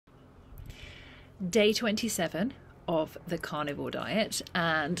day 27 of the Carnivore Diet,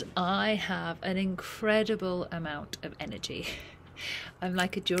 and I have an incredible amount of energy. I'm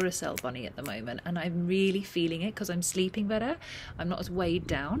like a Duracell bunny at the moment, and I'm really feeling it because I'm sleeping better. I'm not as weighed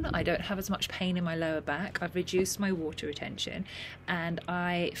down. I don't have as much pain in my lower back. I've reduced my water retention, and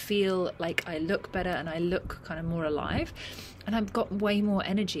I feel like I look better and I look kind of more alive, and I've got way more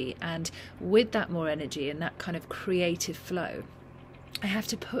energy. And with that more energy and that kind of creative flow, I have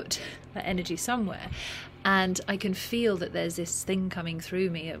to put that energy somewhere. And I can feel that there's this thing coming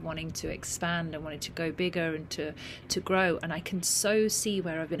through me of wanting to expand and wanting to go bigger and to grow. And I can so see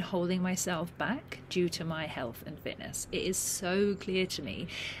where I've been holding myself back due to my health and fitness. It is so clear to me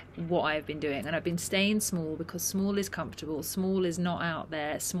what I've been doing. And I've been staying small because small is comfortable. Small is not out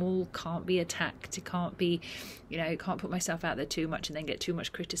there. Small can't be attacked. It can't be, can't put myself out there too much and then get too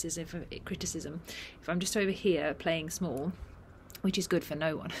much criticism. If I'm just over here playing small, which is good for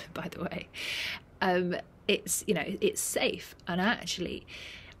no one, by the way, it's safe. And actually,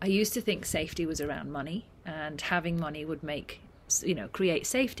 I used to think safety was around money, and having money would create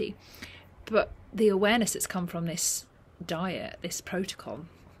safety. But the awareness that's come from this diet, this protocol,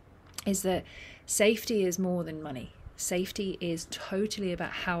 is that safety is more than money. Safety is totally about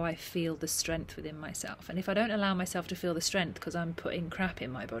how I feel the strength within myself. And if I don't allow myself to feel the strength because I'm putting crap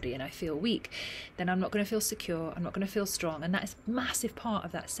in my body and I feel weak, then I'm not going to feel secure. I'm not going to feel strong. And that is a massive part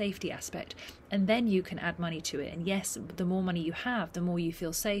of that safety aspect. And then you can add money to it. And yes, the more money you have, the more you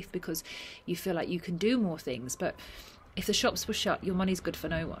feel safe because you feel like you can do more things. But if the shops were shut, your money's good for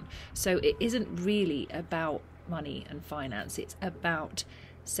no one. So it isn't really about money and finance. It's about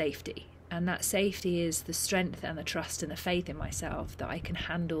safety. And that safety is the strength and the trust and the faith in myself that I can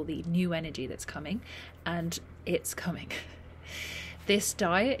handle the new energy that's coming, and it's coming. This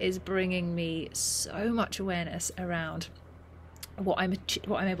diet is bringing me so much awareness around what I'm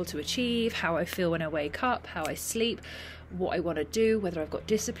able to achieve, how I feel when I wake up, how I sleep, what I want to do, whether I've got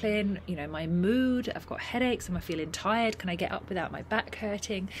discipline, my mood, I've got headaches, am I feeling tired, can I get up without my back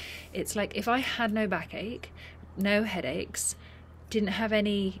hurting? It's like if I had no backache, no headaches, didn't have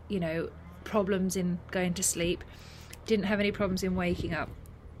any, problems in going to sleep, didn't have any problems in waking up,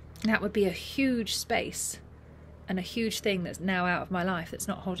 that would be a huge space and a huge thing that's now out of my life that's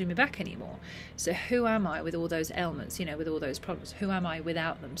not holding me back anymore. So who am I with all those ailments, with all those problems? Who am I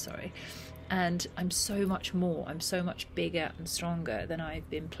without them? Sorry. And I'm so much more, I'm so much bigger and stronger than I've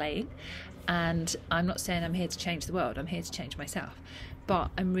been playing. And I'm not saying I'm here to change the world, I'm here to change myself.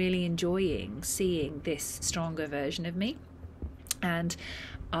 But I'm really enjoying seeing this stronger version of me. And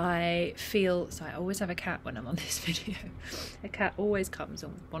I feel, so I always have a cat when I'm on this video. A cat always comes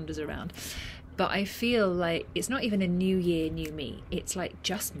and wanders around. But I feel like it's not even a new year, new me. It's like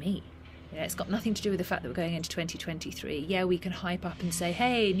just me. It's got nothing to do with the fact that we're going into 2023. Yeah, we can hype up and say,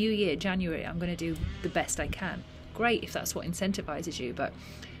 hey, new year, January, I'm going to do the best I can. Great if that's what incentivizes you, but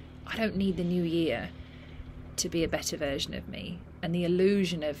I don't need the new year to be a better version of me. And the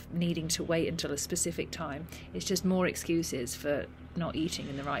illusion of needing to wait until a specific time is just more excuses for not eating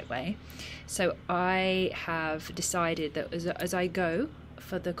in the right way. So I have decided that as I go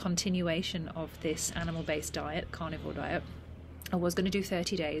for the continuation of this animal-based diet, carnivore diet, I was going to do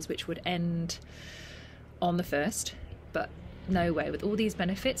 30 days, which would end on the 1st, but no way. With all these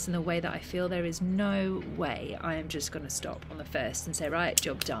benefits and the way that I feel, there is no way I am just going to stop on the 1st and say, right,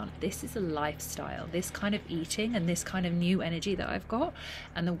 job done. This is a lifestyle. This kind of eating and this kind of new energy that I've got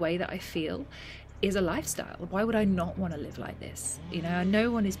and the way that I feel is a lifestyle. Why would I not want to live like this? No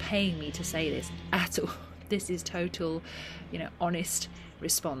one is paying me to say this at all. This is total, honest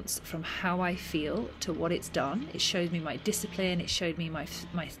response from how I feel to what it's done. It showed me my discipline. It showed me my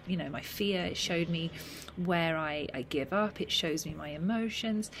fear. It showed me where I give up. It shows me my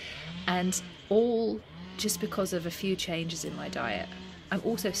emotions, and all just because of a few changes in my diet. I'm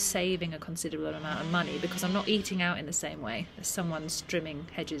also saving a considerable amount of money because I'm not eating out in the same way. There's someone trimming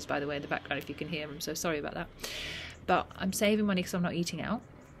hedges, by the way, in the background, if you can hear. I'm so sorry about that. But I'm saving money because I'm not eating out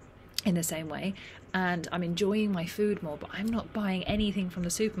in the same way, and I'm enjoying my food more, but I'm not buying anything from the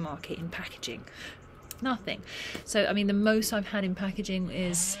supermarket in packaging. Nothing. So, the most I've had in packaging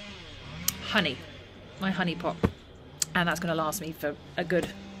is honey, my honey pot, and that's going to last me for a good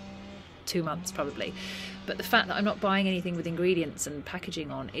 2 months probably. But the fact that I'm not buying anything with ingredients and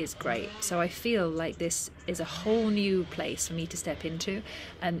packaging on is great. So I feel like this is a whole new place for me to step into,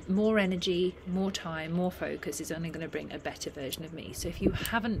 and more energy, more time, more focus is only going to bring a better version of me. So if you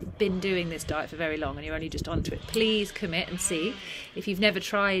haven't been doing this diet for very long and you're only just onto it, please commit and see. If you've never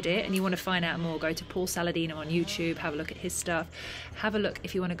tried it and you want to find out more, go to Paul Saladino on YouTube, have a look at his stuff. Have a look,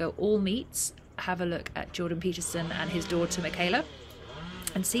 if you want to go all meats, have a look at Jordan Peterson and his daughter Michaela,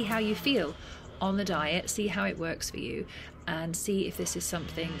 and see how you feel. on the diet, see how it works for you, and see if this is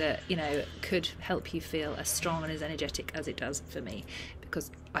something that, you know, could help you feel as strong and as energetic as it does for me,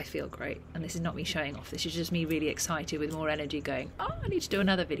 because I feel great. And this is not me showing off, this is just me really excited with more energy going, oh, I need to do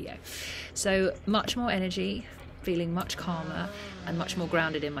another video. So much more energy, feeling much calmer and much more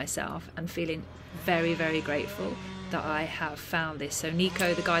grounded in myself, and feeling very, very grateful that I have found this. So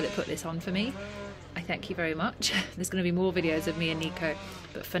Nico, the guy that put this on for me, I thank you very much. There's going to be more videos of me and Nico,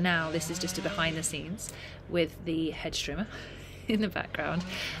 but for now this is just a behind the scenes with the hedge trimmer in the background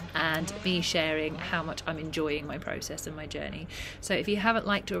and me sharing how much I'm enjoying my process and my journey. So if you haven't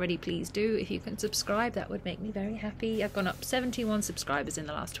liked already, please do. If you can subscribe, that would make me very happy. I've gone up 71 subscribers in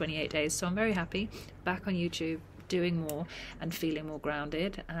the last 28 days, so I'm very happy. Back on YouTube, doing more and feeling more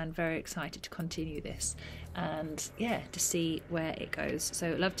grounded, and very excited to continue this and yeah, to see where it goes.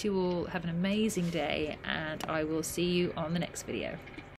 So love to you all, have an amazing day, and I will see you on the next video.